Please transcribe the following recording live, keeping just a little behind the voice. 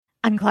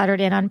Uncluttered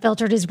and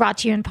Unfiltered is brought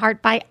to you in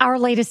part by our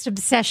latest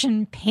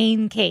obsession,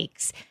 Pain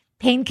Cakes.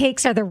 Pain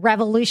Cakes are the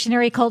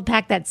revolutionary cold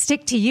pack that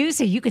stick to you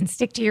so you can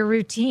stick to your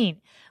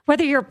routine.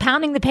 Whether you're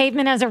pounding the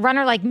pavement as a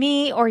runner like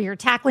me or you're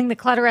tackling the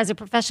clutter as a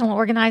professional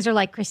organizer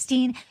like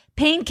Christine,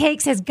 Pain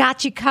Cakes has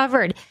got you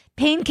covered.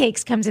 Pain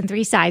Cakes comes in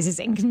 3 sizes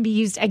and can be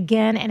used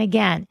again and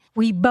again.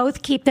 We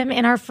both keep them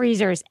in our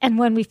freezers, and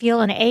when we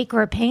feel an ache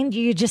or a pain,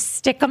 you just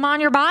stick them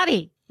on your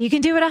body. You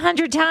can do it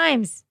 100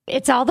 times.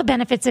 It's all the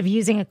benefits of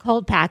using a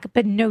cold pack,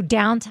 but no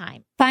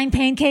downtime. Find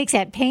Pain Cakes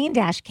at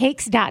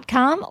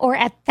pain-cakes.com or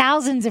at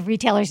thousands of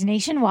retailers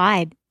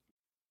nationwide.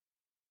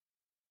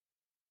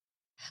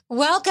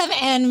 Welcome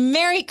and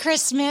Merry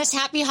Christmas.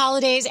 Happy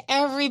holidays,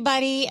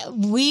 everybody.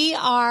 We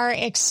are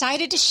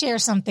excited to share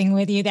something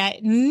with you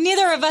that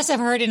neither of us have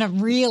heard in a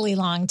really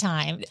long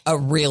time. A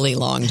really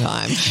long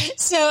time.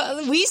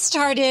 So we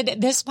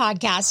started this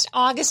podcast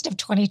August of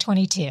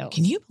 2022.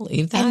 Can you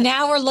believe that? And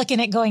now we're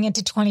looking at going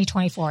into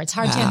 2024. It's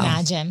hard to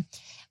imagine.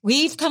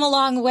 We've come a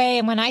long way.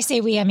 And when I say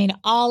we, I mean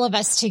all of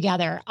us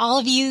together. All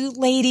of you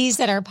ladies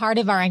that are part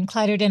of our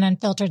Uncluttered and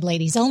Unfiltered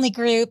Ladies Only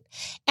group,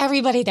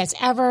 everybody that's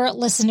ever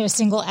listened to a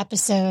single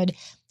episode.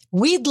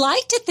 We'd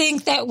like to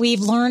think that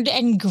we've learned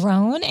and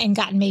grown and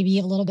gotten maybe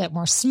a little bit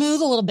more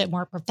smooth, a little bit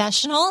more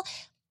professional.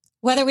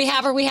 Whether we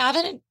have or we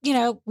haven't,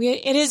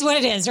 it is what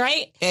it is,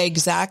 right?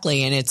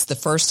 Exactly. And it's the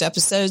first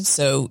episode.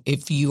 So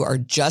if you are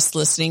just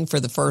listening for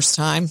the first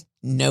time,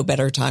 no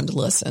better time to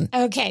listen.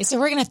 Okay. So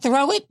we're going to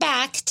throw it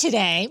back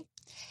today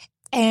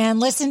and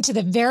listen to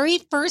the very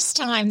first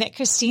time that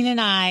Christine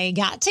and I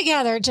got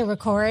together to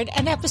record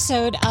an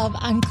episode of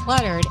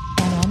Uncluttered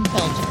and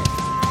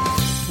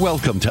Unfiltered.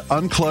 Welcome to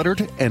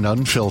Uncluttered and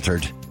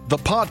Unfiltered, the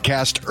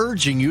podcast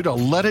urging you to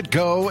let it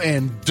go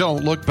and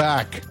don't look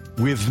back.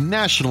 With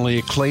nationally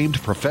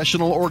acclaimed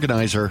professional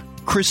organizer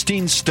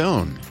Christine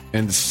Stone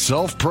and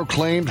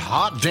self-proclaimed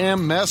hot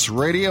damn mess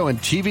radio and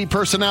TV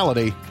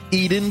personality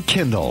Eden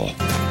Kendall.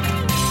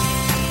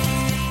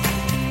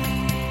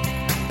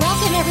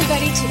 Welcome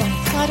everybody to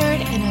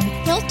Uncluttered and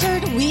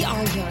Unfiltered. We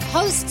are your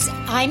hosts.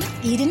 I'm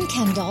Eden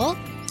Kendall.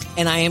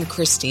 And I am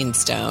Christine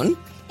Stone.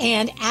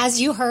 And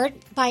as you heard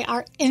by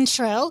our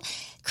intro,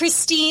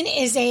 Christine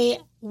is a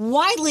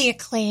widely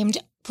acclaimed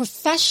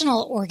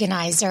professional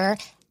organizer.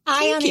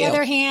 I, on the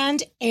other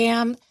hand,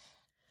 am a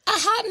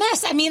hot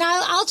mess. I mean,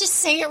 I'll just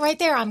say it right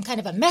there. I'm kind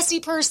of a messy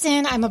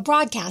person. I'm a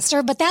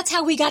broadcaster, but that's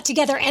how we got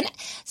together. And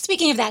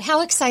speaking of that,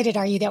 how excited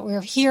are you that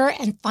we're here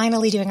and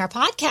finally doing our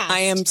podcast? I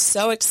am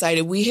so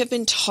excited. We have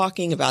been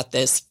talking about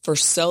this for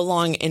so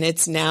long, and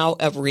it's now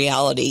a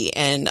reality,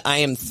 and I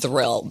am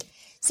thrilled.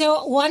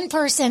 So one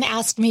person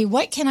asked me,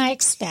 what can I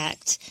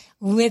expect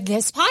with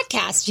this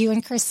podcast, you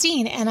and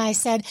Christine? And I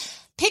said,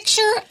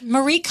 picture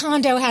Marie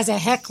Kondo has a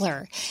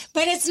heckler,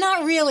 but it's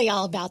not really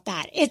all about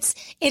that. It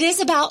is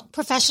about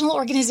professional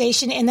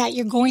organization in that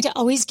you're going to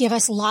always give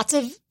us lots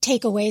of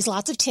takeaways,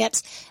 lots of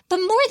tips. But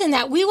more than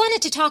that, we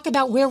wanted to talk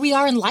about where we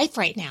are in life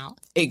right now.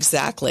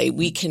 Exactly.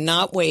 We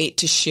cannot wait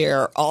to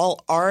share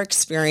all our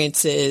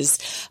experiences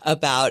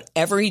about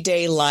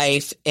everyday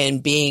life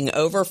and being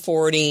over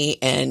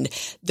 40 and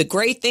the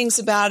great things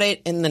about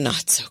it and the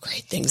not so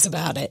great things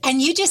about it.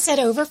 And you just said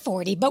over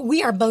 40, but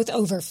we are both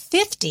over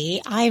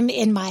 50. Now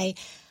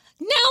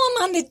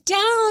I'm on the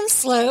down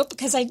slope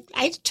because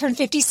I turned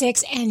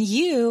 56 and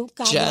you,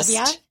 God love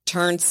ya,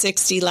 turned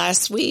 60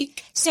 last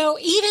week. So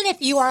even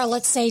if you are,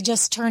 let's say,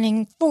 just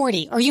turning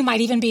 40, or you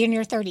might even be in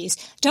your 30s,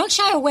 don't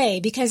shy away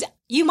because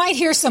you might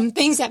hear some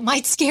things that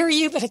might scare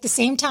you. But at the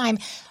same time,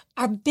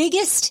 our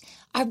biggest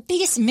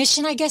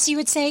mission, I guess you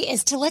would say,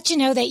 is to let you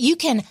know that you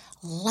can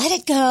let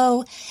it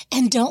go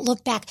and don't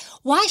look back.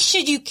 Why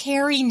should you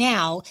carry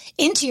now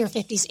into your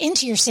 50s,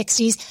 into your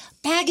 60s,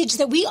 baggage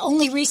that we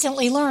only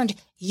recently learned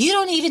you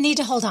don't even need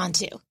to hold on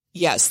to?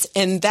 Yes.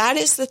 And that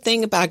is the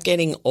thing about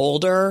getting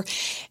older.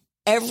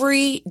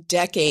 Every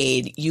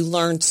decade, you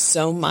learn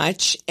so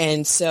much.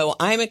 And so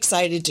I'm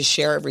excited to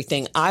share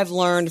everything I've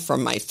learned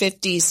from my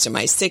 50s to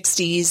my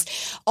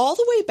 60s, all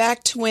the way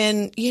back to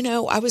when,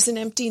 I was an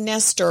empty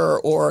nester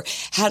or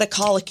had a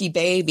colicky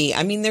baby.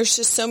 I mean, there's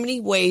just so many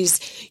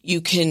ways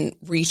you can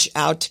reach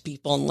out to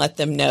people and let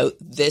them know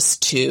this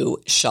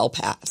too shall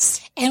pass.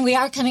 And we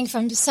are coming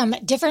from some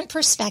different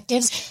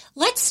perspectives.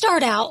 Let's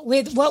start out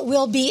with what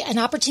will be an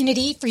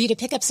opportunity for you to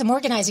pick up some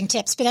organizing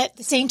tips, but at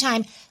the same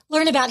time,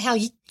 learn about how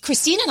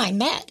Christine and I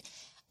met.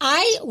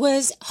 I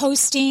was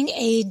hosting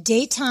a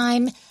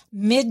daytime,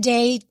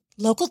 midday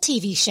local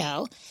TV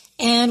show,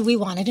 and we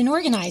wanted an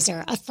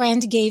organizer. A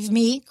friend gave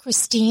me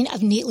Christine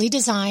of Neatly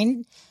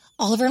Designed,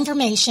 all of her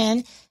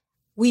information.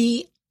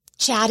 We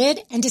chatted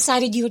and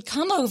decided you would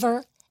come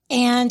over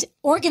and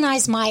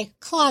organize my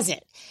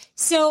closet.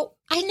 So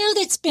I know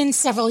that's been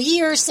several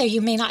years, so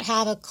you may not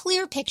have a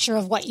clear picture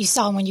of what you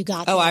saw when you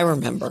got there. Oh, I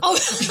remember. Oh.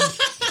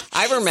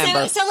 I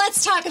remember. So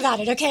let's talk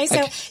about it, okay?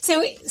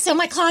 So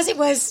my closet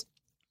was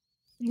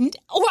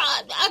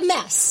a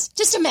mess,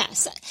 just a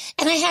mess.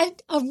 And I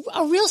had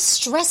a real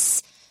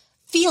stress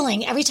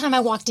feeling every time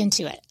I walked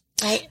into it,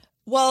 right?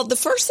 Well, the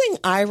first thing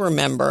I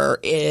remember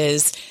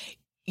is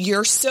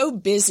you're so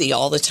busy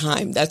all the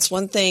time. That's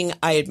one thing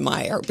I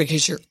admire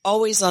because you're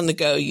always on the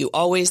go. You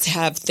always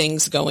have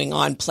things going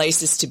on,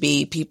 places to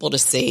be, people to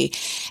see.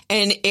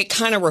 And it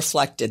kind of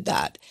reflected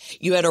that.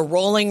 You had a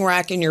rolling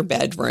rack in your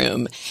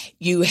bedroom.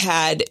 You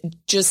had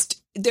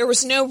there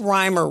was no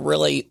rhyme or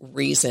really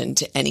reason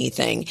to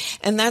anything.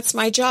 And that's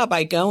my job.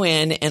 I go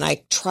in and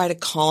I try to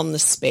calm the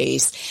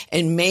space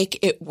and make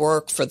it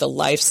work for the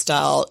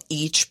lifestyle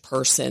each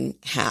person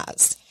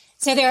has.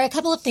 So there are a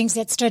couple of things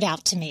that stood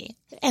out to me.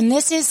 And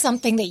this is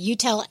something that you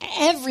tell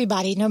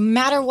everybody, no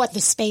matter what the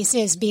space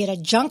is, be it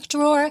a junk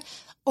drawer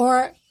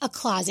or a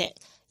closet,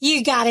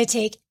 you got to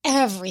take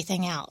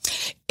everything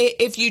out.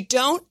 If you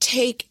don't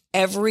take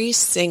every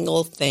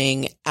single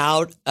thing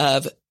out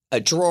of a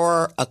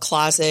drawer, a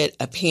closet,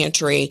 a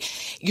pantry,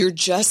 you're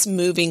just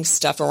moving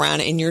stuff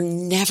around and you're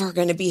never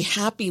going to be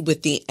happy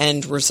with the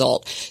end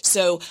result.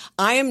 So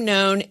I am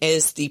known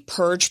as the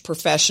purge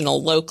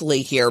professional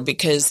locally here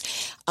because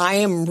I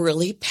am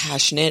really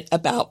passionate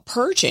about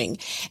purging.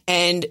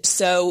 And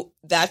so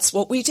that's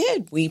what we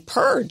did. We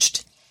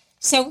purged.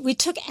 So we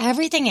took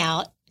everything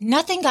out.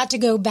 Nothing got to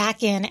go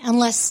back in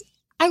unless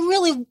I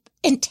really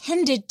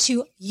intended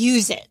to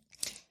use it.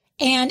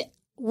 And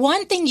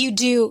one thing you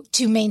do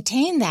to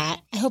maintain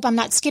that, I hope I'm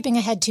not skipping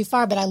ahead too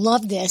far, but I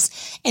love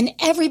this, and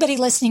everybody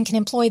listening can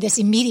employ this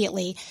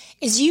immediately,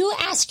 is you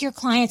ask your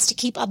clients to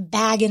keep a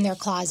bag in their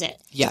closet.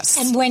 Yes.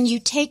 And when you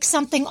take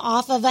something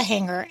off of a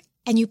hanger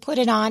and you put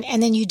it on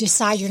and then you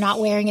decide you're not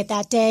wearing it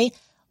that day,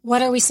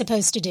 what are we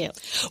supposed to do?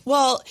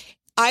 Well,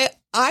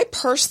 I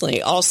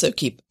personally also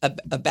keep a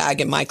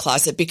bag in my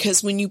closet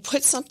because when you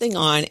put something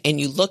on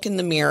and you look in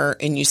the mirror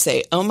and you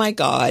say, oh my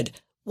God,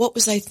 what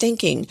was I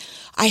thinking?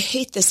 I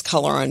hate this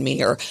color on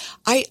me, or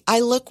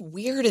I look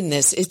weird in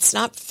this. It's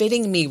not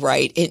fitting me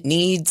right.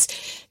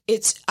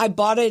 I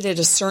bought it at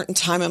a certain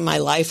time in my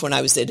life when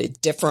I was at a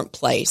different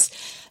place.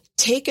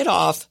 Take it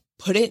off,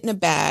 put it in a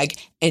bag,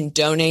 and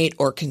donate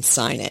or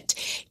consign it.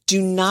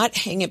 Do not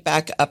hang it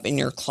back up in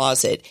your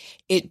closet.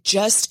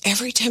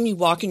 Every time you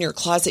walk in your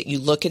closet, you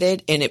look at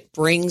it and it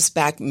brings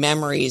back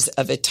memories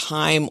of a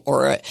time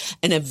or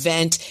an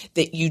event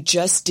that you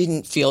just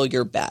didn't feel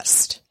your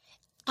best.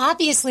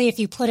 Obviously, if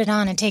you put it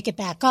on and take it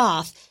back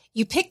off,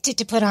 you picked it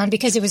to put on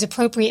because it was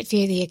appropriate for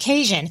the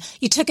occasion.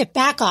 You took it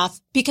back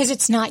off because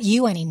it's not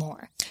you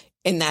anymore.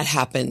 And that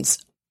happens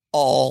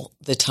all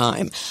the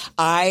time.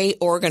 I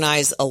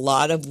organize a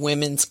lot of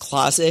women's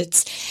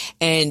closets,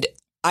 and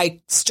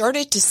I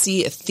started to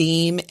see a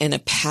theme and a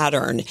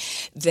pattern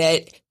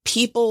that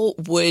people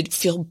would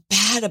feel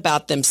bad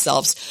about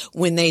themselves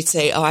when they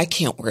say, oh, I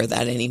can't wear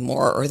that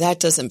anymore, or that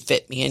doesn't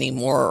fit me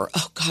anymore, or,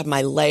 oh God,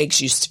 my legs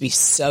used to be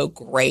so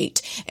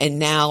great and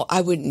now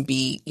I wouldn't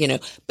be,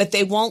 but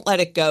they won't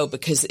let it go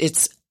because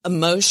it's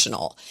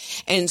emotional.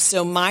 And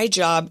so my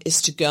job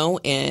is to go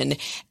in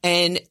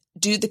and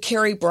do the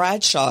Carrie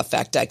Bradshaw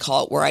effect, I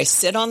call it, where I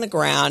sit on the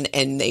ground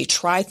and they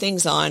try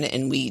things on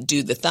and we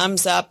do the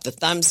thumbs up, the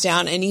thumbs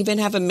down, and even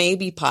have a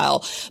maybe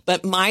pile.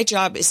 But my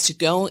job is to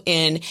go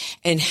in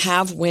and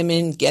have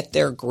women get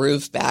their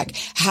groove back,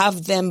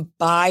 have them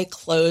buy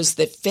clothes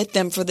that fit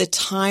them for the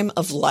time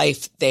of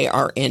life they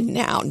are in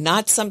now,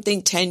 not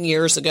something 10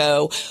 years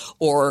ago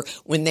or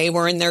when they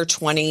were in their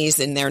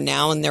 20s and they're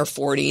now in their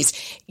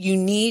 40s. You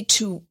need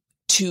to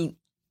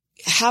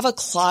have a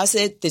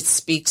closet that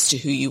speaks to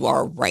who you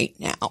are right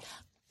now.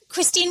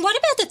 Christine, what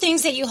about the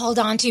things that you hold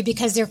on to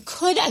because there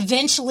could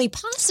eventually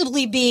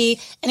possibly be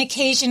an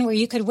occasion where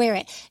you could wear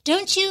it?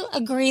 Don't you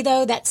agree,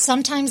 though, that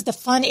sometimes the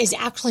fun is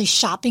actually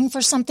shopping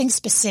for something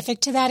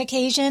specific to that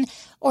occasion?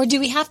 Or do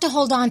we have to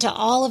hold on to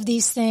all of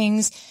these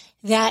things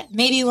that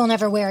maybe we'll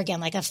never wear again,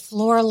 like a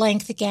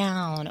floor-length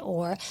gown?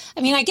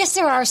 I guess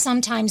there are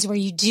some times where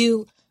you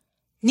do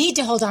need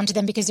to hold on to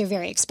them because they're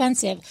very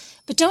expensive.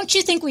 But don't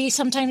you think we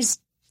sometimes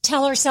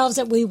tell ourselves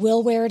that we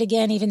will wear it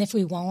again, even if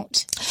we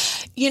won't?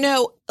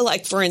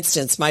 Like for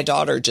instance, my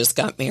daughter just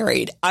got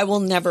married. I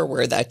will never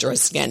wear that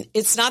dress again.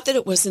 It's not that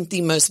it wasn't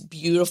the most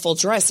beautiful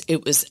dress.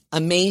 It was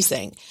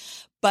amazing,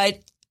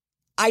 but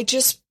I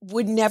just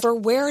would never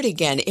wear it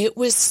again. It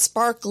was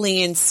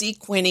sparkly and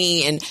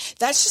sequiny, and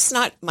that's just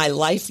not my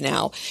life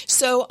now.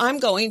 So I'm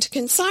going to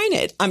consign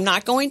it. I'm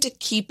not going to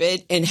keep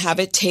it and have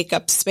it take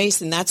up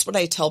space. And that's what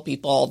I tell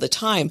people all the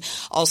time.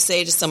 I'll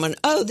say to someone,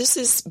 oh, this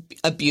is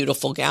a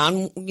beautiful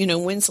gown.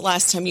 When's the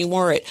last time you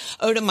wore it?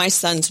 Oh, to my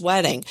son's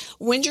wedding.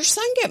 When'd your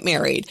son get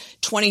married?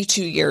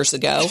 22 years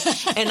ago.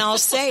 And I'll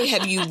say,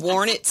 have you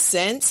worn it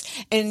since?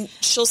 And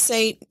she'll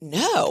say,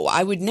 no,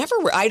 I would never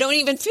wear. I don't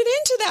even fit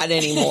into that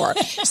anymore.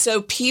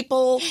 So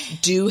people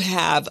do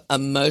have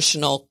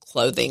emotional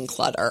clothing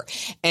clutter,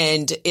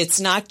 and it's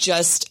not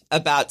just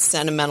about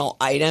sentimental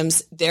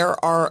items.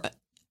 There are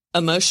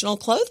emotional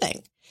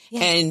clothing.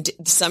 Yeah. And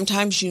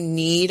sometimes you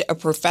need a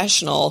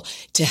professional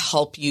to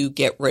help you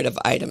get rid of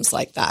items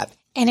like that.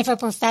 And if a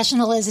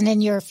professional isn't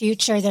in your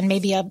future, then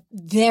maybe a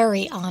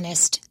very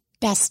honest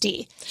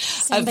bestie.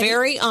 A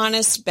very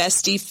honest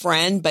bestie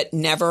friend, but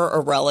never a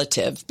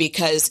relative,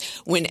 because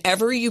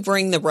whenever you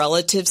bring the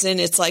relatives in,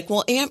 it's like,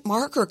 well, Aunt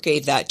Margaret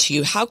gave that to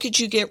you. How could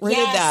you get rid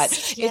of that?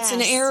 Yes. It's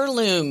an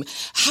heirloom.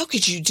 How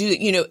could you do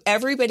it? You know,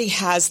 everybody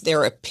has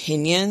their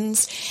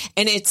opinions,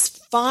 and it's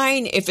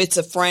fine if it's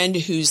a friend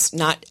who's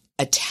not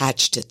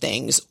attached to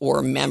things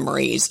or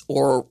memories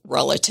or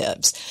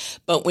relatives.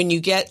 But when you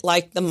get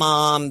like the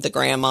mom, the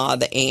grandma,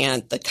 the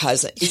aunt, the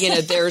cousin, you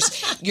know,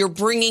 you're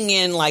bringing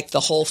in like the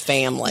whole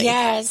family.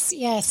 Yes,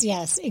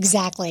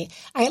 exactly.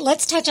 All right,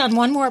 let's touch on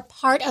one more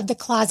part of the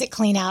closet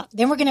clean out.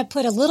 Then we're going to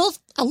put a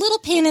little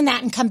pin in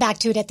that and come back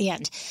to it at the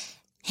end.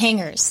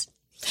 Hangers.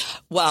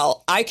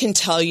 Well, I can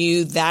tell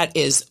you that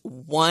is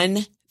one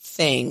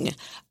thing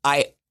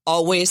I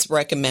always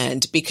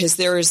recommend, because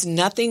there is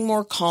nothing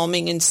more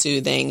calming and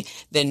soothing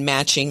than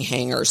matching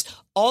hangers.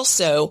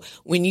 Also,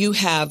 when you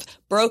have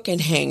broken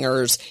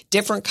hangers,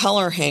 different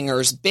color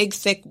hangers, big,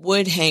 thick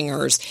wood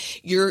hangers,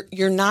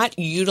 you're not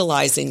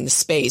utilizing the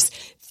space.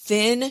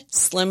 Thin,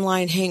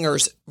 slimline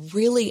hangers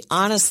really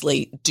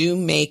honestly do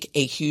make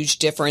a huge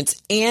difference,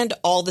 and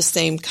all the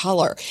same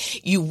color.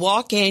 You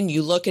walk in,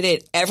 you look at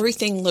it,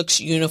 everything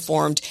looks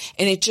uniformed,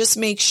 and it just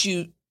makes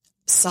you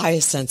sigh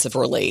a sense of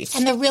relief.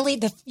 And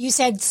you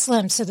said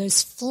slim, so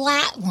those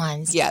flat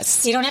ones.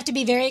 Yes. They don't have to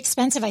be very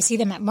expensive. I see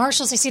them at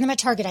Marshall's. I see them at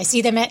Target. I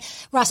see them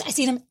at Ross. I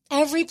see them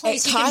every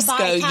place at you can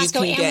buy.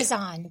 Costco, you can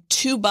Amazon. Get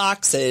 2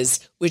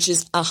 boxes, which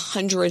is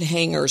 100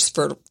 hangers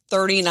for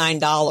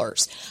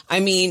 $39. I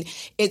mean,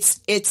 it's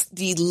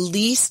the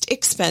least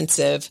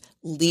expensive,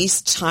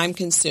 least time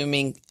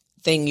consuming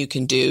thing you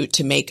can do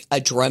to make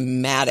a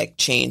dramatic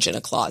change in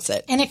a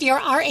closet. And if you're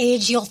our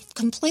age, you'll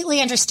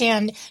completely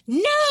understand.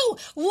 No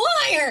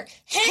wire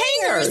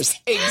hangers.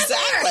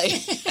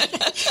 Exactly.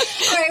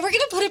 All right, we're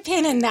going to put a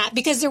pin in that,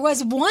 because there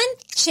was one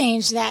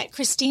change that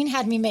Christine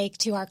had me make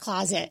to our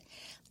closet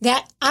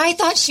that I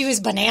thought she was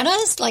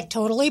bananas, like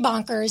totally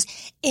bonkers.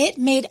 It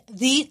made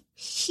the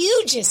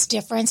hugest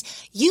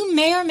difference. You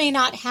may or may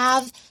not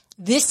have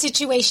this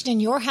situation in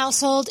your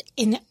household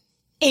in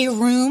a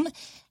room.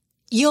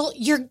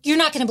 You're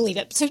not going to believe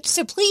it.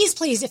 So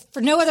please, if for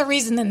no other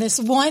reason than this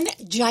one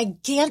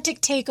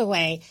gigantic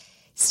takeaway,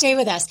 stay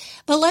with us.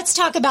 But let's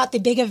talk about the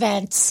big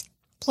events,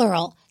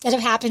 plural, that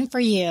have happened for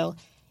you.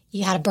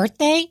 You had a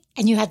birthday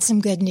and you had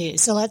some good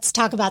news. So let's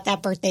talk about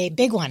that birthday.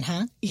 Big one,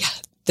 huh? Yeah.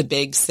 The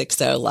big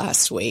 60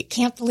 last week.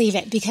 Can't believe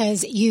it,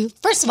 because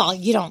first of all,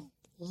 you don't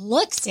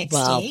look 60.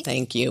 Well,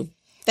 thank you.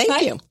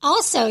 Thank you.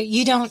 Also,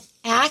 you don't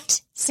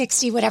act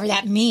 60, whatever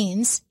that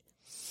means.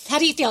 How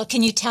do you feel?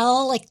 Can you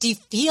tell? Like, do you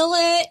feel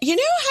it? You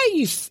know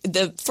how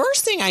the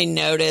first thing I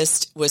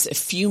noticed was a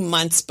few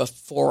months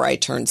before I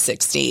turned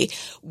 60,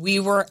 we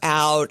were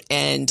out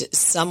and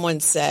someone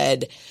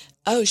said,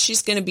 oh,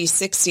 she's going to be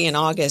 60 in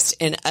August.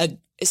 And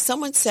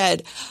someone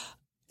said,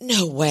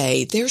 no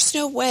way. There's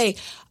no way.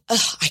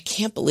 I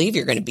can't believe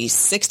you're going to be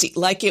 60.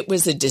 Like it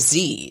was a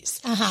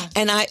disease. Uh-huh.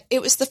 And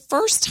it was the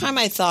first time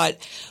I thought,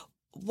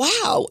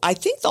 wow, I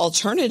think the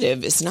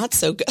alternative is not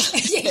so good.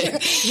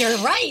 You're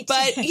right.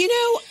 But,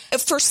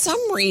 for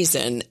some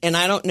reason, and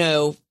I don't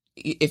know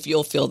if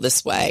you'll feel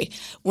this way,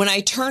 when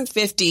I turned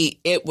 50,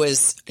 it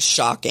was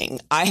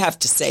shocking. I have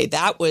to say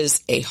that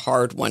was a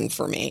hard one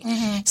for me.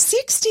 Mm-hmm.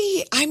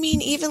 60, I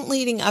mean, even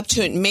leading up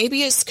to it,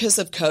 maybe it's because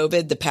of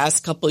COVID the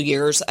past couple of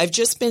years, I've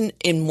just been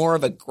in more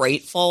of a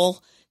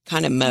grateful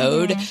kind of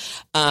mode,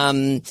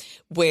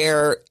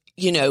 where,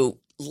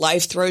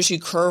 life throws you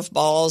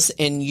curveballs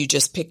and you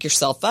just pick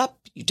yourself up,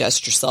 you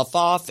dust yourself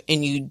off,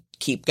 and you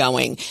keep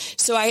going.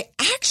 So I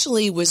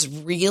actually was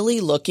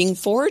really looking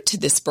forward to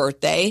this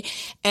birthday,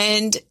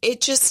 and it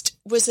just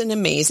was an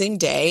amazing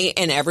day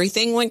and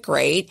everything went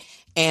great.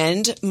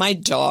 And my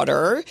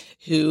daughter,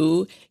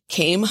 who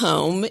came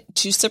home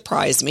to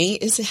surprise me,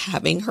 is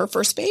having her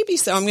first baby.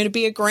 So I'm going to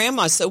be a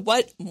grandma. So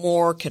what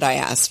more could I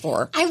ask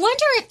for? I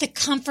wonder if the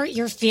comfort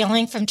you're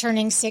feeling from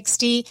turning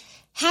 60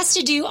 has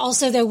to do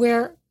also, though,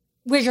 where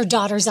your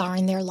daughters are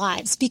in their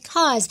lives,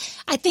 because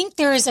I think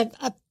there is a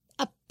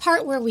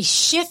part where we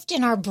shift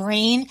in our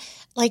brain.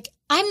 Like,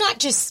 I'm not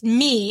just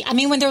me. I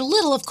mean, when they're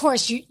little, of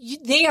course,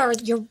 they are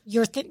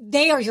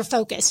your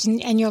focus,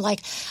 and you're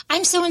like,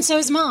 I'm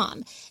so-and-so's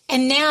mom.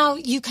 And now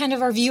you kind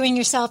of are viewing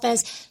yourself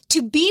as,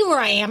 to be where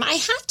I am, I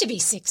have to be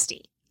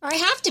 60, or I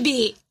have to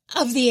be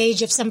of the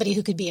age of somebody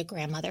who could be a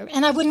grandmother.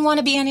 And I wouldn't want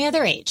to be any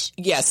other age.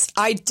 Yes,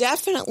 I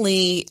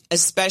definitely,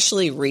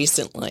 especially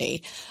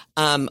recently,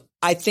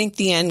 I think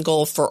the end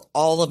goal for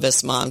all of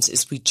us moms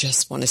is we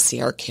just want to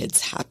see our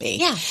kids happy.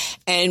 Yeah.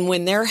 And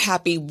when they're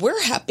happy,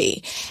 we're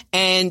happy.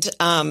 And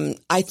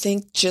I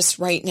think just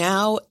right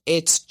now,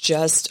 it's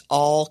just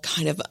all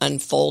kind of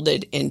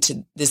unfolded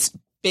into this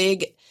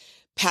big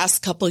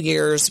past couple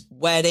years,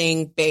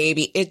 wedding,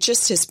 baby. It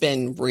just has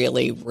been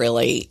really,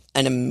 really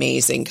an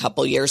amazing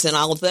couple years. And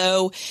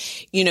although,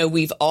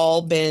 we've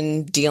all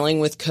been dealing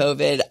with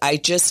COVID, I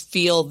just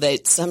feel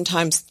that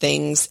sometimes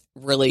things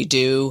really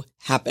do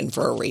happen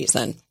for a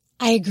reason.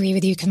 I agree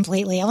with you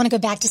completely. I want to go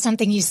back to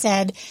something you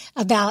said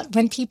about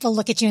when people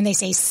look at you and they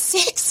say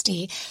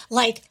 60,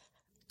 like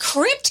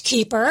crypt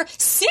keeper,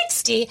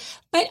 60.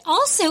 But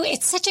also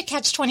it's such a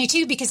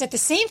catch-22 because at the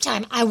same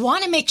time, I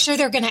want to make sure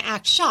they're going to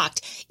act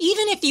shocked.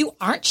 Even if you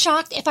aren't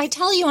shocked, if I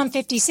tell you I'm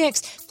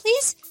 56,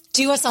 please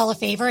do us all a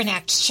favor and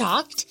act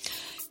shocked.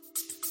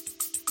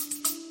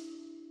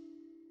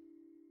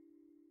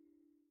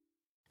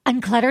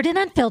 Uncluttered and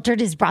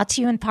Unfiltered is brought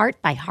to you in part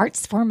by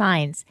Hearts for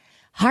Minds.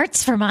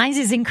 Hearts for Minds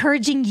is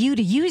encouraging you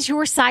to use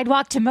your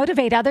sidewalk to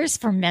motivate others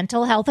for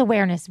Mental Health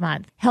Awareness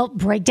Month. Help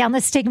break down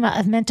the stigma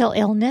of mental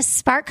illness,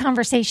 spark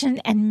conversation,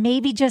 and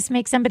maybe just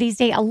make somebody's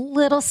day a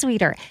little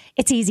sweeter.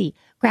 It's easy.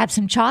 Grab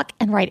some chalk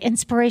and write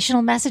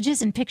inspirational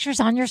messages and pictures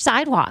on your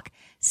sidewalk.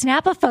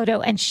 Snap a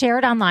photo and share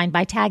it online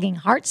by tagging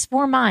Hearts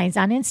for Minds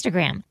on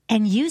Instagram.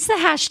 And use the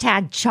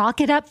hashtag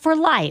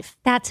 #ChalkItUpForLife.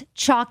 That's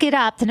chalk it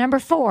up, the number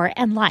 4,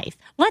 and life.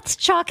 Let's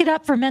chalk it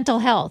up for mental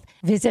health.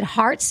 Visit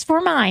Hearts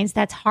for Minds,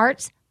 that's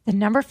Hearts, the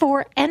number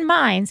 4, and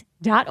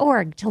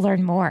Minds.org to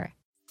learn more.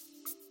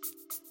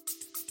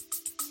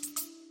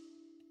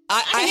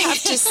 I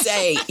have to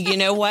say, you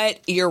know what?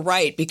 You're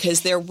right,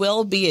 because there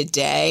will be a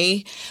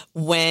day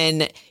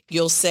when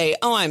you'll say,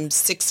 oh, I'm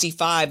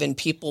 65 and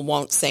people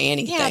won't say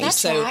anything. Yeah, that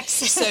so, tracks.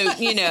 so,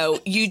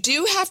 you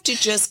do have to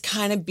just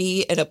kind of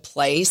be at a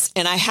place.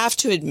 And I have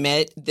to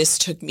admit, this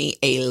took me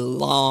a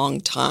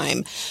long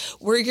time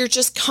where you're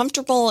just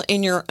comfortable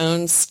in your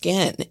own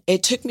skin.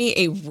 It took me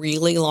a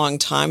really long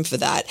time for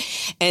that.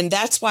 And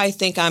that's why I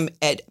think I'm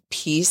at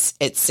peace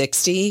at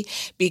 60,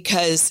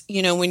 because,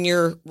 when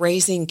you're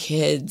raising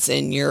kids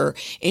and you're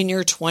in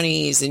your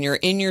 20s and you're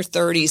in your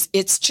 30s,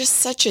 it's just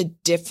such a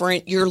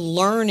different, you're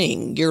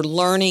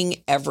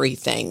learning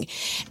everything.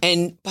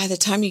 And by the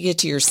time you get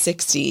to your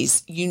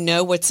 60s, you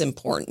know what's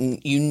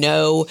important. You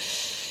know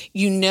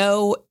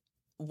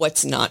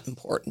what's not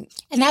important.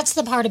 And that's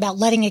the part about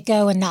letting it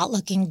go and not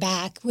looking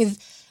back.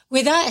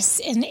 With us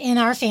in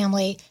our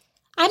family,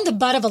 I'm the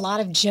butt of a lot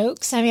of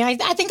jokes. I mean,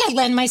 I think I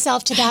lend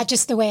myself to that,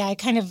 just the way I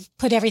kind of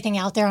put everything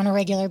out there on a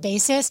regular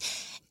basis.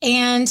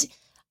 And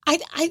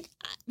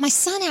my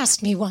son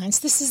asked me once,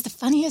 this is the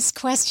funniest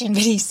question,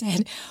 but he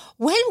said,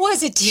 when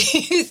was it, do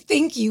you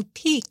think you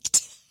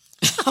peaked?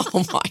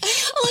 Oh my.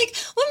 Like,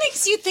 what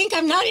makes you think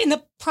I'm not in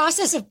the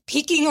process of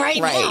peaking right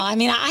now? I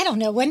mean, I don't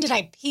know. When did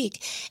I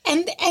peak?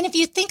 And if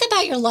you think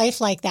about your life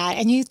like that,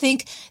 and you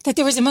think that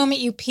there was a moment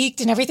you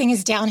peaked and everything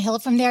is downhill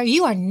from there,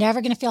 you are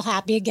never going to feel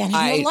happy again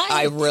in your life.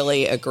 I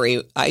really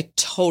agree. I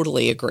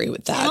totally agree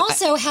with that. And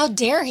also, how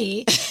dare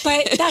he?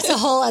 But that's a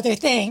whole other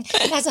thing.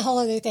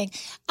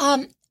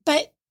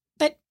 But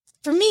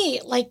for me,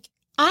 like,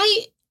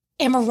 I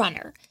am a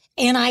runner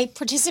and I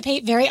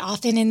participate very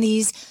often in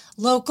these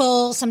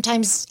local,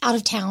 sometimes out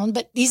of town,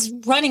 but these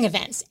running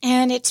events.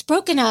 And it's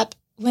broken up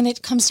when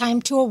it comes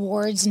time to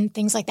awards and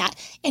things like that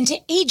into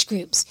age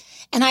groups.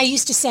 And I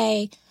used to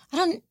say,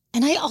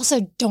 I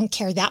also don't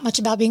care that much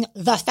about being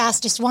the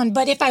fastest one.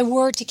 But if I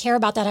were to care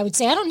about that, I would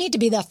say I don't need to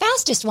be the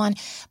fastest one,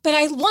 but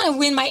I want to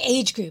win my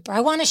age group, or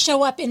I want to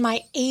show up in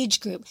my age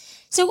group.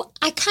 So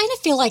I kind of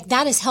feel like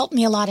that has helped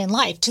me a lot in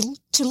life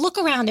to look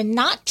around and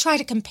not try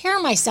to compare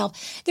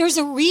myself. There's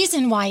a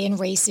reason why in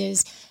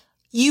races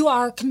you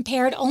are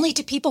compared only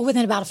to people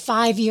within about a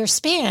 5-year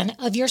span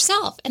of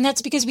yourself. And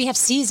that's because we have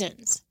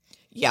seasons.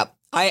 Yep,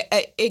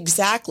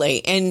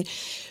 exactly. And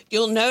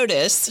you'll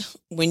notice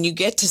when you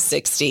get to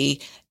 60,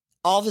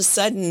 all of a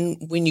sudden,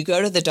 when you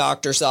go to the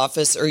doctor's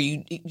office or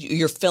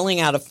you're filling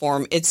out a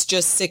form, it's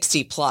just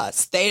 60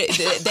 plus. They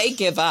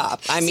give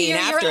up. I mean,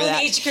 after your own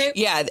that, age group?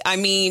 Yeah. I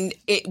mean,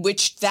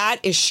 which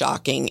that is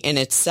shocking in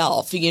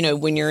itself.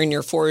 When you're in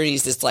your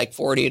 40s, it's like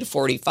 40 to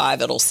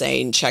 45. It'll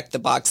say and check the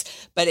box.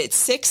 But at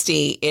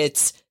 60,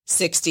 it's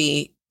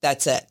 60.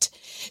 That's it.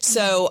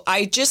 So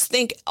I just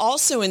think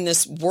also in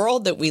this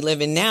world that we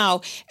live in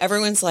now,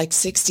 everyone's like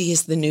 60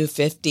 is the new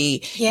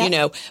 50,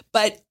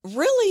 but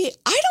really,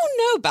 I don't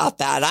know about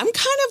that. I'm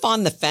kind of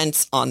on the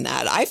fence on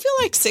that. I feel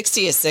like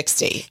 60 is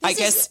 60,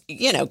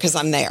 because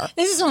I'm there.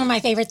 This is one of my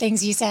favorite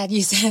things you said.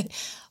 You said,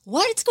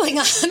 what's going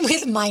on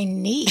with my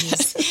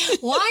knees?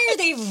 Why are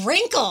they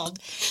wrinkled?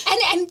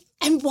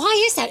 And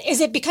why is that? Is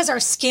it because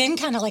our skin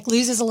kind of like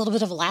loses a little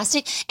bit of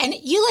elastic? And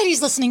you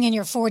ladies listening in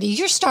your 40s,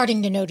 you're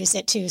starting to notice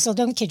it too. So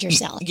don't kid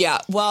yourself. Yeah.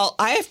 Well,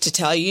 I have to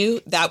tell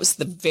you, that was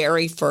the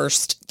very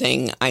first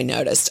thing I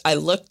noticed. I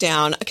looked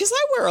down because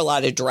I wear a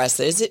lot of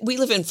dresses. We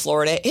live in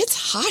Florida.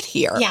 It's hot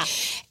here. Yeah.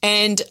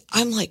 And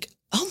I'm like,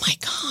 oh my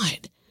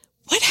God,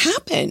 what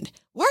happened?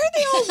 Why are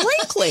they all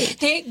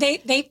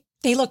wrinkly?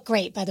 They look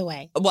great, by the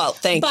way. Well,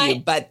 thank you.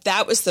 But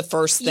that was the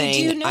first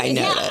thing I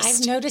noticed. Yeah,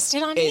 I've noticed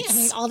it on me. I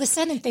mean, all of a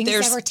sudden, things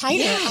that were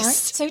tighter aren't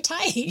so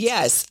tight.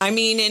 Yes. I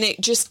mean, and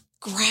it just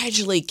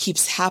gradually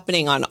keeps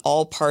happening on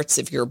all parts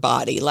of your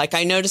body. Like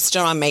I noticed it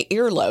on my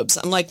earlobes.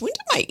 I'm like, when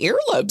did my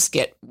earlobes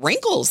get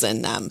wrinkles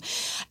in them?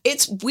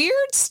 It's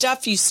weird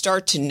stuff you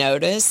start to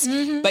notice,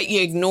 but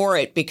you ignore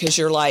it because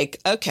you're like,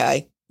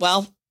 okay,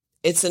 well,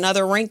 it's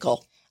another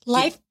wrinkle.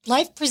 Life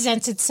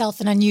presents itself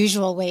in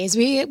unusual ways.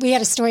 We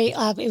had a story.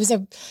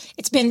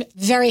 It's been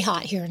very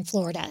hot here in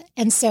Florida,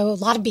 and so a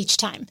lot of beach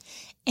time.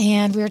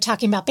 And we were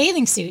talking about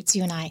bathing suits,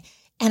 you and I.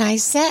 And I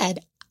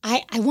said,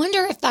 I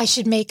wonder if I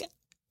should make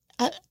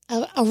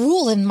a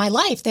rule in my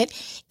life that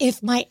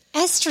if my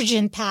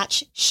estrogen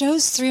patch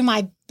shows through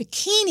my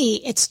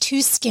bikini, it's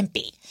too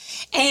skimpy.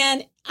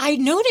 And I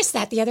noticed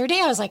that the other day.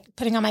 I was like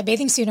putting on my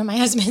bathing suit and my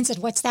husband said,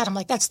 "What's that?" I'm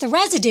like, "That's the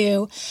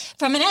residue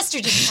from an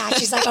estrogen patch."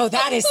 He's like, "Oh,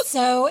 that is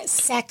so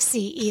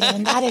sexy,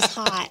 Eden. That is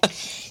hot."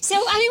 So,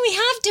 I mean, we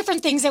have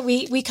different things that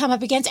we come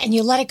up against, and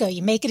you let it go.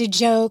 You make it a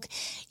joke.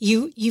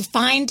 You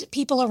find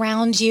people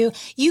around you.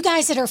 You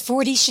guys that are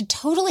 40 should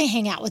totally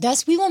hang out with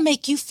us. We will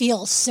make you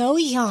feel so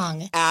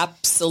young.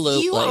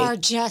 Absolutely. You are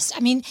just, I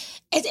mean,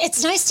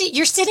 it's nice to,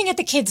 you're sitting at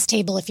the kids'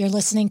 table if you're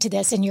listening to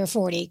this and you're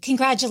 40.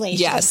 Congratulations.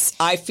 Yes,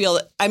 I feel,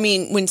 I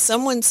mean, when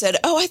someone said,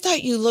 "Oh, I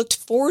thought you looked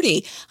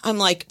 40, I'm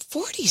like,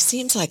 40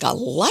 seems like a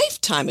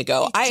lifetime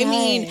ago. I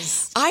mean,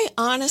 I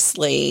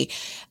honestly,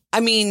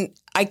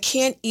 I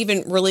can't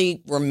even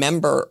really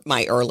remember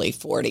my early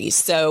 40s.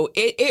 So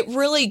it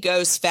really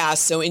goes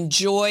fast. So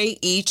enjoy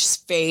each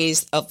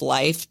phase of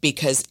life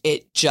because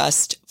it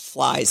just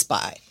flies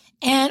by.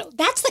 And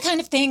that's the kind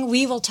of thing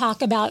we will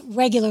talk about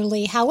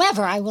regularly.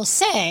 However, I will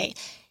say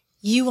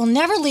you will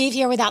never leave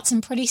here without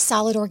some pretty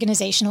solid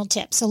organizational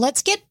tips. So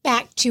let's get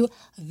back to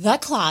the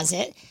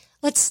closet.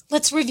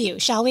 Let's review,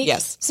 shall we?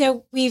 Yes.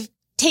 So we've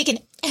taken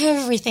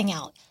everything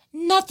out.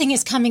 Nothing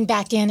is coming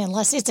back in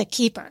unless it's a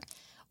keeper.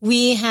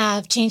 We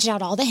have changed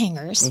out all the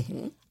hangers,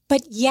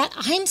 but yet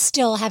I'm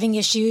still having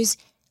issues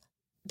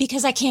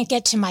because I can't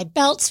get to my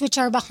belts, which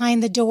are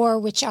behind the door,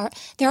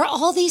 there are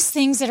all these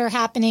things that are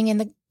happening in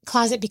the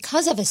closet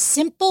because of a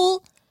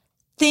simple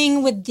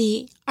thing with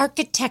the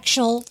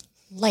architectural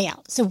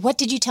layout. So what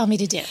did you tell me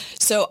to do?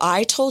 So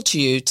I told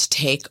you to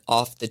take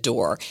off the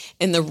door.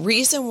 And the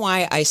reason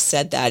why I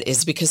said that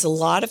is because a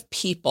lot of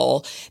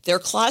people, their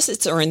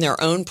closets are in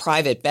their own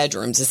private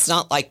bedrooms. It's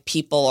not like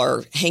people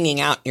are hanging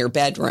out in your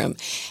bedroom.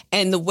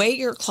 And the way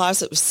your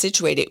closet was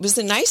situated, it was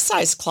a nice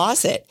sized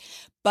closet.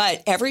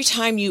 But every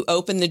time you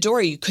opened the door,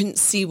 you couldn't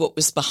see what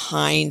was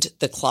behind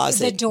the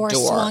closet The door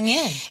swung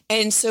in.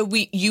 And so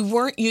you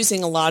weren't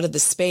using a lot of the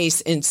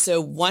space. And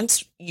so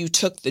once you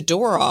took the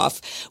door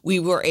off, we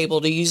were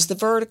able to use the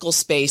vertical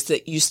space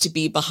that used to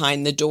be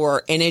behind the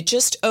door. And it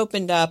just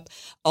opened up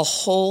a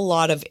whole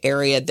lot of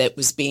area that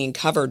was being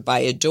covered by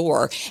a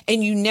door.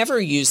 And you never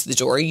used the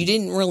door. You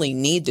didn't really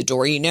need the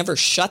door. You never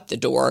shut the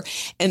door.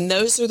 And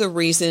those are the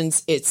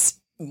reasons it's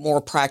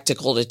more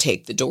practical to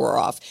take the door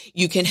off.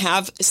 You can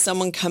have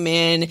someone come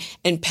in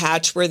and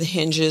patch where the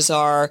hinges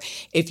are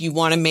if you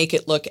want to make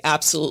it look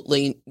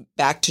absolutely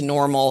back to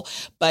normal.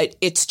 But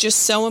it's just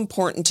so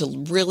important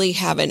to really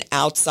have an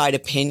outside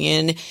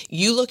opinion.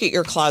 You look at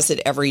your closet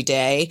every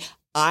day.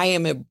 I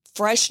am a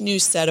fresh new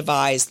set of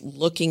eyes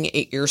looking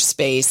at your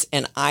space,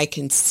 and I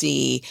can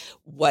see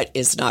what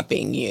is not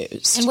being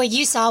used. And what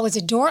you saw was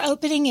a door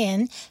opening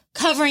in,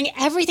 covering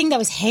everything that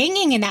was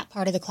hanging in that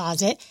part of the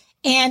closet,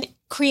 and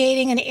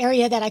creating an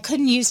area that I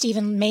couldn't use to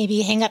even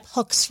maybe hang up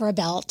hooks for a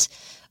belt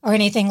or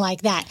anything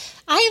like that.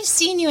 I have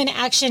seen you in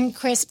action,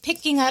 Chris,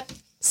 picking up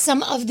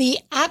some of the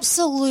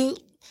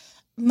absolute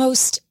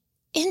most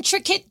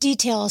intricate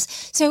details.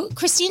 So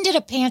Christine did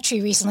a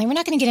pantry recently. We're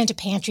not going to get into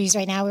pantries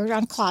right now. We're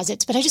on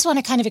closets, but I just want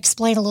to kind of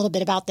explain a little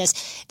bit about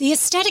this. The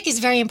aesthetic is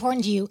very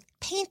important to you.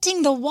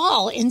 Painting the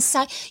wall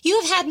inside. You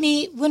have had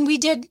me, when we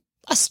did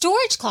a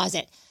storage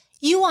closet,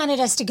 you wanted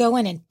us to go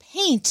in and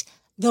paint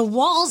the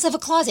walls of a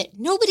closet.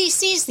 Nobody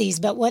sees these,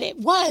 but what it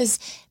was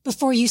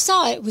before you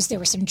saw it was there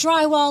was some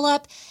drywall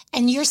up,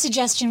 and your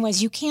suggestion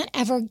was you can't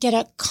ever get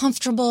a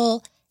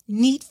comfortable,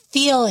 neat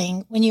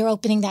feeling when you're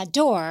opening that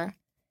door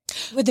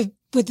with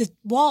the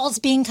walls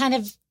being kind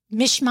of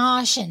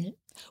mishmash. And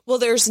well,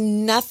 there's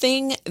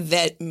nothing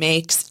that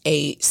makes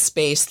a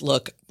space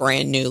look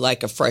brand new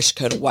like a fresh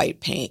coat of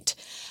white paint.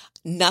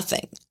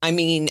 Nothing. I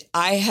mean,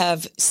 I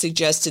have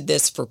suggested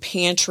this for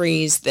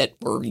pantries that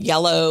were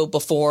yellow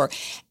before.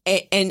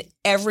 And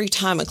every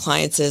time a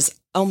client says,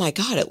 "Oh my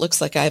God, it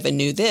looks like I have a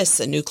new this,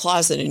 a new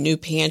closet, a new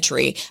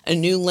pantry, a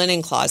new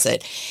linen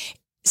closet."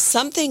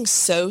 Something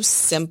so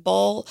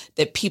simple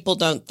that people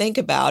don't think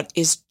about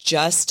is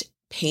just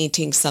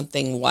painting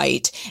something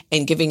white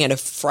and giving it a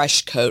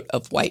fresh coat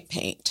of white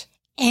paint.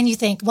 And you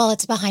think, well,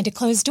 it's behind a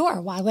closed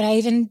door. Why would I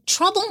even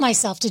trouble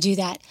myself to do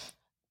that?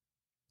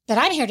 But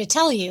I'm here to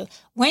tell you,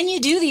 when you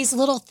do these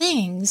little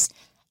things,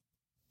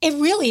 it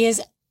really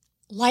is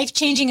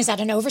life-changing. Is that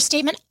an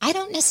overstatement? I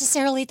don't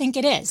necessarily think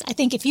it is. I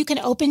think if you can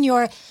open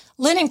your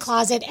linen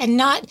closet and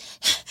not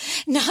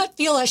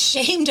feel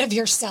ashamed of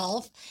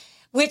yourself,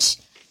 which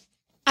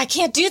I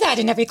can't do that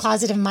in every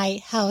closet of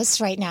my house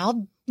right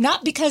now,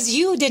 not because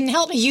you didn't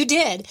help me, you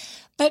did.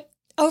 But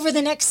over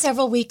the next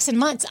several weeks and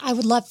months, I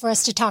would love for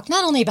us to talk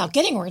not only about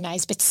getting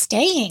organized, but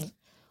staying.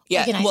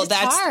 Yeah, well,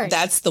 hard.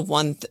 that's the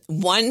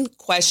one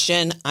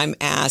question I'm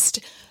asked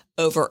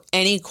over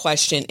any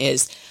question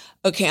is,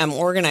 okay, I'm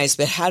organized,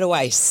 but how do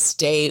I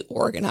stay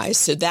organized?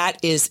 So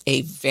that is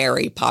a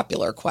very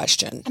popular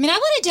question. I mean, I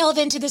want to delve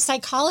into the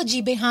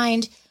psychology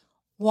behind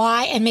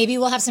why, and maybe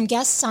we'll have some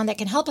guests on that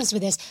can help us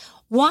with this.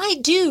 Why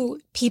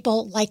do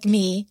people like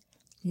me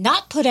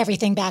not put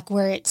everything back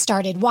where it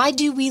started? Why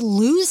do we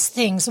lose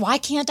things? Why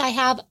can't I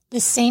have the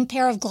same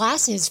pair of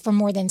glasses for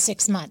more than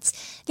 6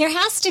 months? There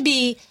has to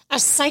be a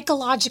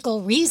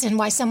psychological reason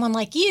why someone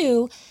like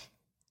you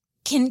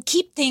can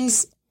keep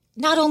things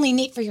not only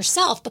neat for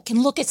yourself, but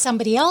can look at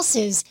somebody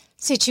else's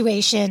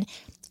situation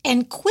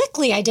and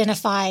quickly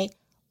identify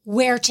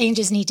where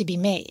changes need to be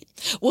made.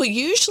 Well,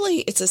 usually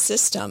it's a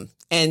system,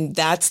 and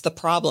that's the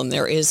problem.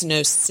 There is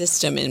no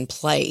system in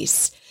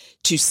place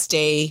to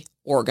stay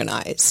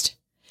organized.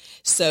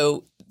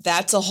 So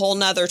that's a whole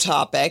nother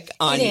topic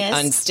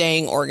on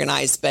staying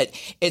organized, but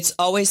it's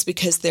always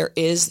because there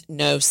is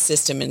no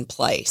system in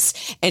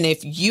place. And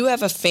if you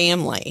have a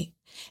family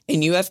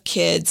and you have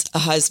kids, a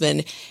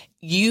husband,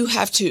 you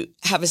have to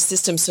have a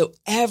system so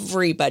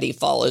everybody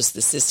follows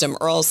the system,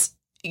 or else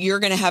you're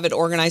going to have it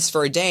organized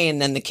for a day, and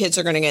then the kids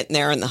are going to get in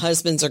there and the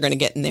husbands are going to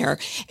get in there,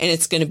 and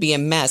it's going to be a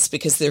mess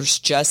because there's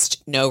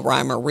just no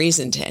rhyme or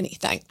reason to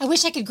anything. I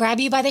wish I could grab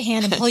you by the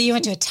hand and pull you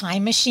into a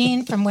time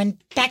machine from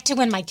back to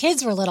when my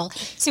kids were little,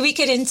 so we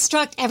could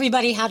instruct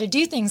everybody how to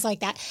do things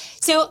like that.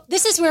 So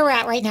this is where we're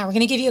at right now. We're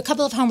going to give you a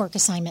couple of homework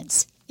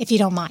assignments, if you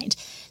don't mind.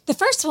 The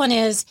first one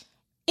is,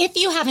 if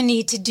you have a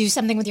need to do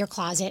something with your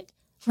closet,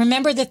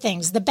 remember the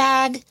things: the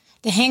bag,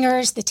 the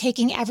hangers, the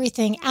taking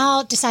everything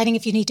out, deciding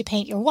if you need to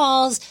paint your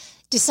walls,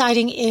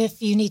 deciding if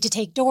you need to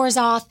take doors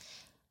off.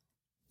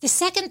 The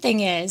second thing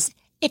is,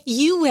 if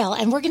you will,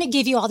 and we're going to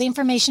give you all the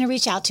information to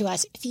reach out to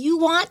us, if you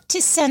want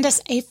to send us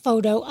a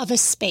photo of a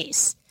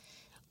space,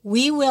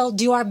 we will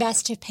do our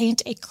best to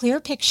paint a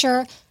clear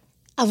picture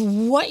of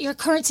what your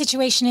current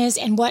situation is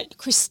and what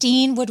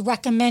Christine would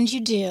recommend you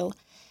do.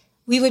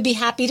 We would be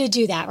happy to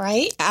do that,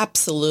 right?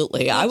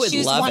 Absolutely. I would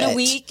love it. One a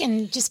week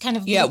and just kind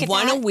of look at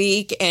one that. a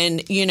week.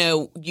 And,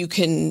 you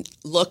can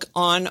look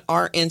on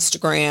our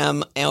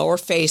Instagram or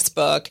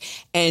Facebook,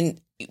 and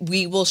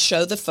we will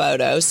show the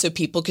photo so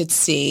people could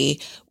see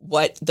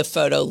what the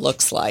photo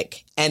looks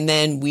like. And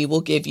then we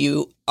will give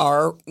you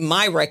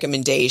my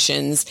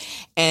recommendations.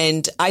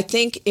 And I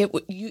think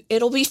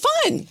it'll be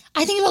fun.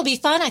 I think it will be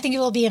fun. I think it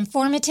will be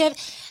informative.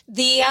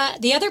 The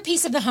other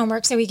piece of the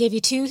homework, so we gave you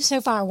two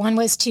so far. One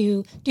was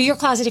to do your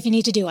closet if you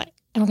need to do it.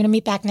 And we're going to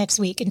meet back next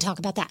week and talk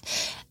about that.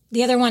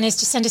 The other one is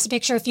to send us a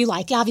picture if you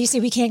like. Obviously,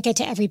 we can't get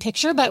to every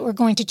picture, but we're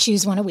going to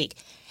choose one a week.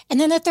 And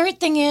then the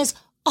third thing is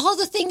all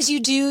the things you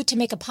do to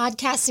make a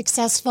podcast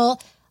successful,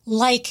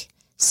 like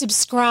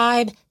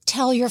subscribe,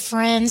 tell your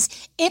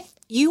friends. If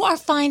you are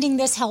finding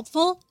this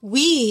helpful,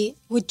 we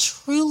would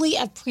truly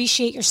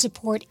appreciate your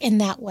support in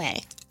that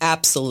way.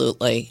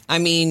 Absolutely. I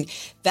mean,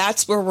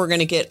 that's where we're going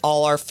to get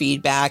all our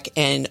feedback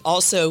and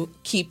also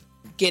keep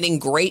getting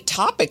great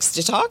topics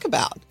to talk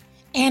about.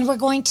 And we're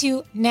going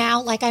to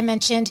now, like I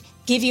mentioned,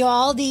 give you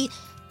all the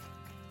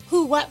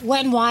who, what,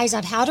 when, whys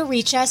of how to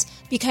reach us,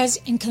 because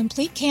in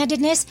complete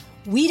candidness,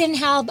 we didn't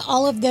have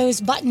all of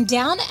those buttoned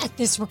down at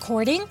this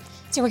recording.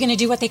 So we're going to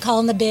do what they call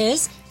in the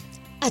biz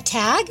a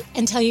tag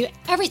and tell you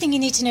everything you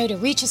need to know to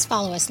reach us,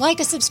 follow us, like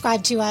us,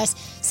 subscribe to us,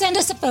 send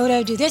us a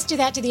photo, do this, do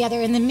that, do the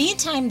other. In the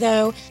meantime,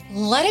 though,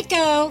 let it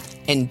go.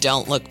 And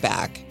don't look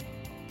back.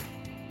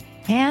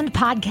 And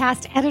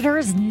podcast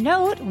editors,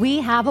 note we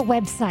have a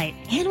website,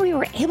 and we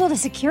were able to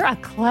secure a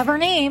clever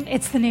name.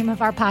 It's the name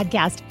of our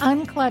podcast,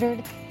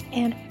 Uncluttered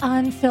and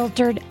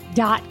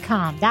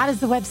Unfiltered.com. That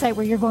is the website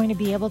where you're going to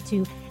be able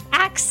to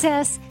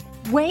access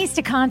ways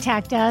to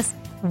contact us,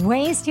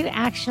 ways to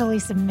actually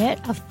submit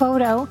a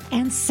photo,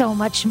 and so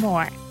much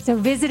more. So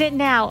visit it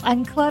now,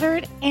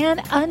 Uncluttered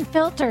and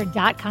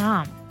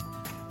Unfiltered.com.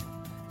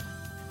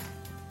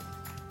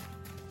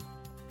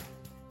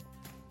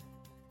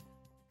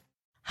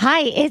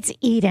 Hi, it's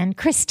Eden.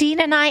 Christine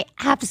and I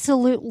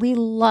absolutely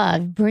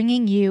love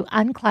bringing you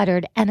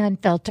Uncluttered and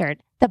Unfiltered,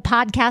 the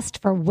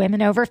podcast for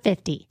women over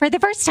 50. For the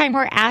first time,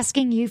 we're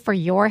asking you for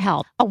your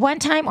help. A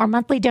one-time or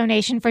monthly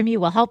donation from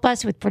you will help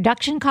us with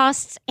production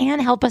costs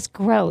and help us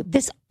grow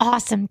this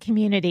awesome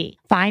community.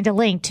 Find a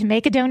link to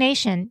make a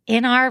donation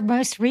in our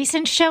most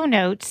recent show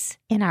notes,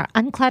 in our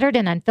Uncluttered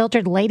and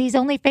Unfiltered Ladies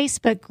Only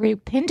Facebook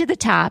group pinned to the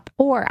top,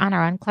 or on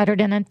our Uncluttered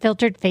and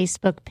Unfiltered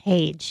Facebook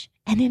page.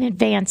 And in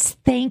advance,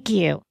 thank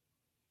you